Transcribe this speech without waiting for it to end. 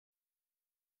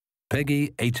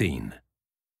Peggy 18.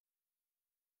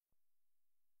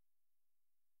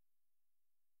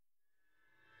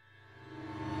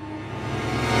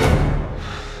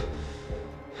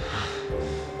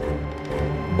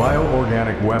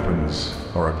 Bioorganic weapons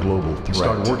are a global threat.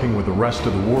 Start working with the rest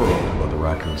of the world about the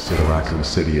Raccoon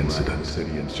City incident.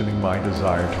 Mentioning my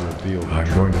desire to reveal. I'm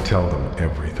going to tell them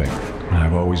everything.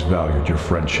 I've always valued your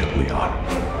friendship, Leon.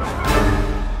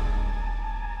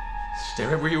 Stay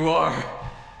right where you are.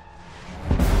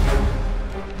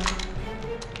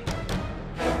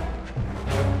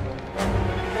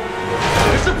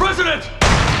 Mr. President!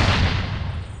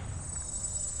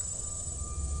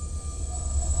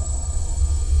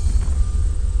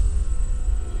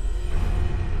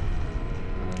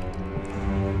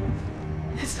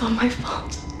 It's not my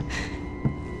fault.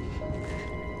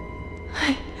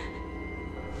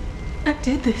 I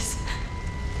did this.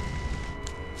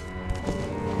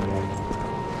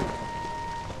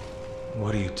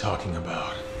 What are you talking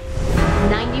about?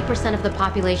 90% of the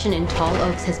population in Tall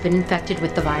Oaks has been infected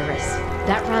with the virus.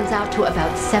 That rounds out to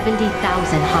about 70,000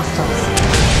 hostiles.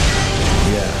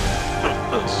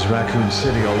 Yeah. This is Raccoon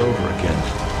City all over again.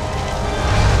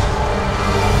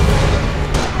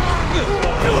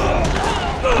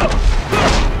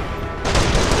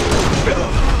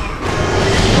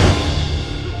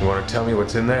 You want to tell me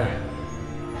what's in there?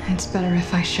 It's better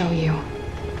if I show you.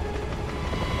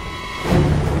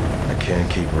 I can't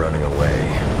keep running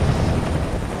away.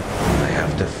 I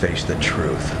have to face the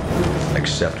truth.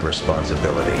 Accept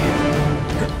responsibility.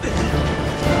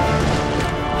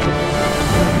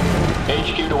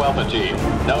 HQ to Alpha Team.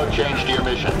 No change to your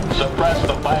mission. Suppress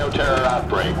the bioterror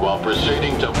outbreak while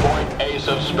proceeding to point Ace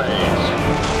of Spades.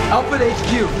 Alpha to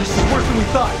HQ. This is worse than we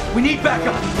thought. We need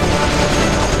backup.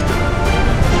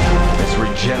 It's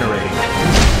regenerating.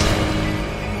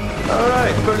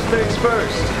 Alright, first things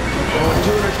first.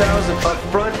 200,000 up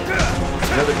front.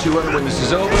 Another 200 when this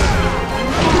is over.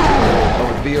 Oh,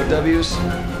 with VOWs,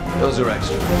 those are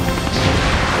extra.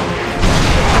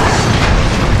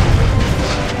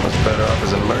 Much better off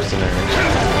as a mercenary.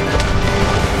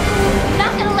 I'm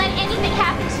not gonna let anything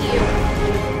happen to you.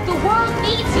 The world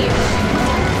needs you.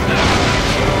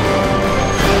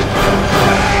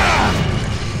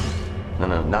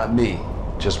 No, not me.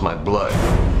 Just my blood.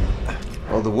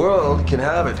 Well, the world can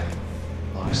have it.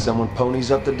 As long as someone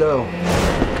ponies up the dough.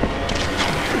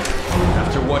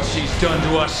 After what she's done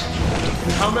to us,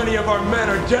 how many of our men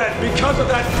are dead because of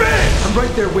that bitch? I'm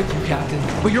right there with you, Captain.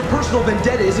 But your personal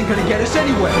vendetta isn't gonna get us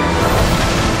anywhere.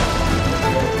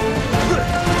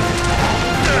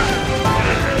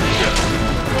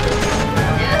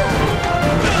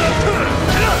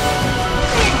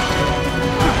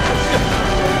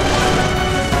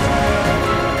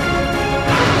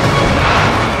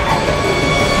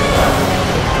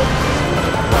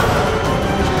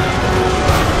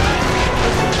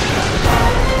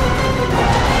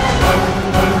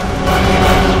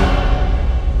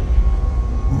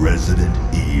 Resident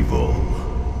Evil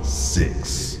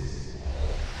 6.